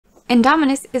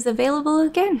Indomitus is available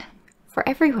again for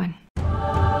everyone.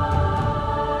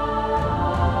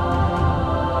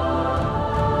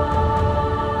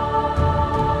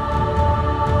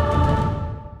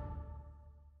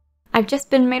 I've just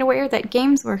been made aware that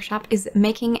Games Workshop is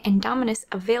making Indomitus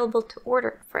available to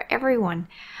order for everyone.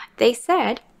 They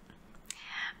said,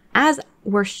 as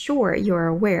we're sure you're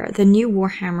aware, the new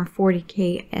Warhammer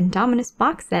 40k Indomitus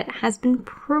box set has been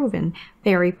proven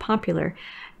very popular.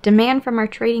 Demand from our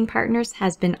trading partners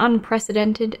has been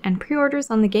unprecedented, and pre-orders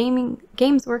on the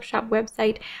Games Workshop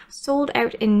website sold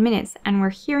out in minutes, and we're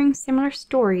hearing similar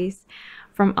stories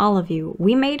from all of you.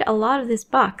 We made a lot of this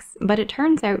box, but it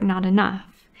turns out not enough.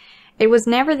 It was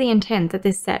never the intent that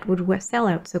this set would sell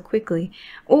out so quickly,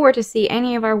 or to see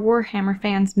any of our Warhammer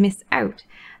fans miss out,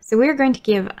 so we're going to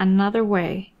give another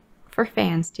way for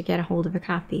fans to get a hold of a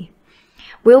copy.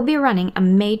 We'll be running a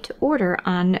made-to-order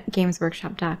on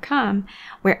gamesworkshop.com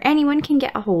where anyone can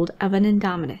get a hold of an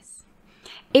Indomitus.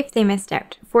 If they missed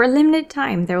out, for a limited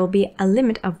time there will be a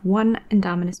limit of 1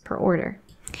 Indomitus per order.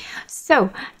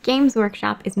 So, Games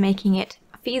Workshop is making it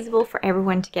feasible for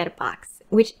everyone to get a box,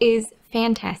 which is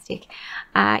fantastic.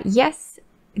 Yes,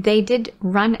 they did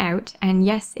run out, and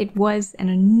yes, it was an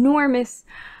enormous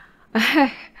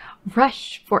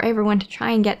rush for everyone to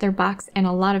try and get their box, and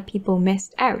a lot of people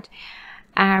missed out.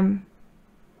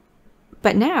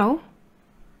 But now,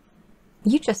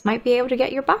 you just might be able to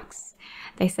get your box.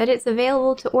 They said it's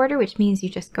available to order, which means you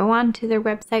just go on to their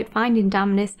website, find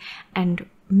Indomitus, and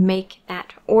make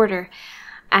that order.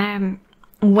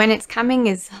 When it's coming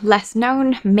is less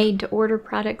known. Made-to-order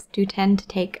products do tend to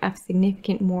take a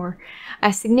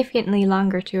significantly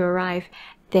longer to arrive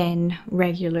than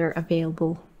regular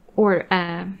available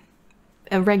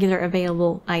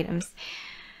items.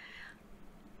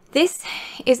 This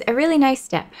is a really nice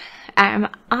step.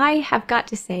 I have got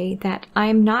to say that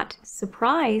I'm not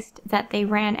surprised that they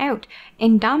ran out.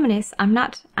 Indomitus,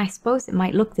 I suppose it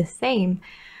might look the same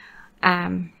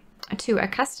to a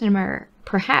customer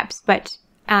perhaps, but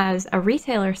as a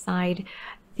retailer side,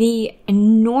 the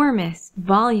enormous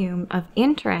volume of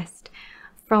interest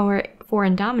for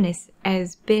Indomitus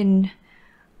has been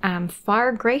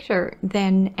far greater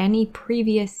than any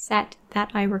previous set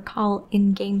that I recall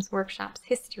in Games Workshop's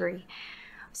history.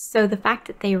 So the fact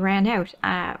that they ran out,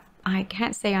 I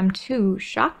can't say I'm too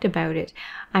shocked about it.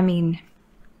 I mean,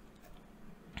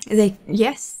 they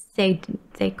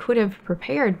could have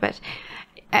prepared, but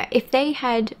if they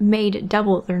had made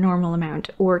double their normal amount,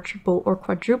 or triple or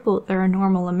quadruple their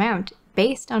normal amount,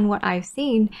 based on what I've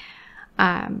seen,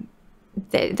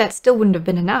 that still wouldn't have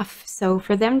been enough. So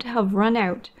for them to have run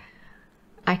out,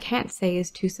 I can't say is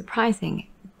too surprising.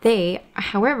 They,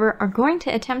 however, are going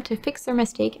to attempt to fix their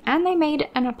mistake, and they made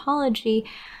an apology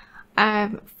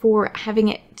for having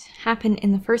it happen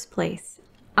in the first place.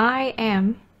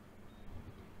 I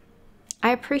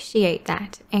appreciate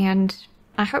that, and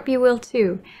I hope you will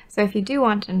too. So if you do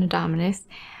want an Indomitus,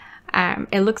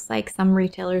 it looks like some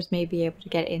retailers may be able to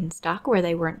get it in stock where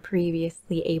they weren't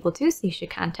previously able to, so you should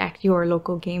contact your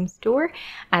local game store.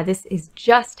 This is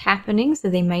just happening, so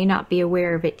they may not be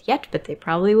aware of it yet, but they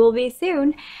probably will be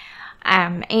soon.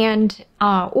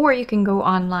 Or you can go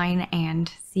online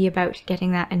and see about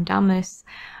getting that Indomitus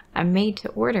made to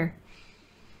order.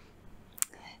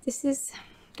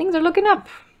 Things are looking up.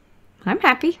 I'm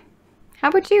happy. How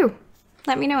about you?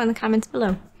 Let me know in the comments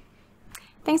below.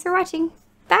 Thanks for watching.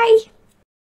 Bye!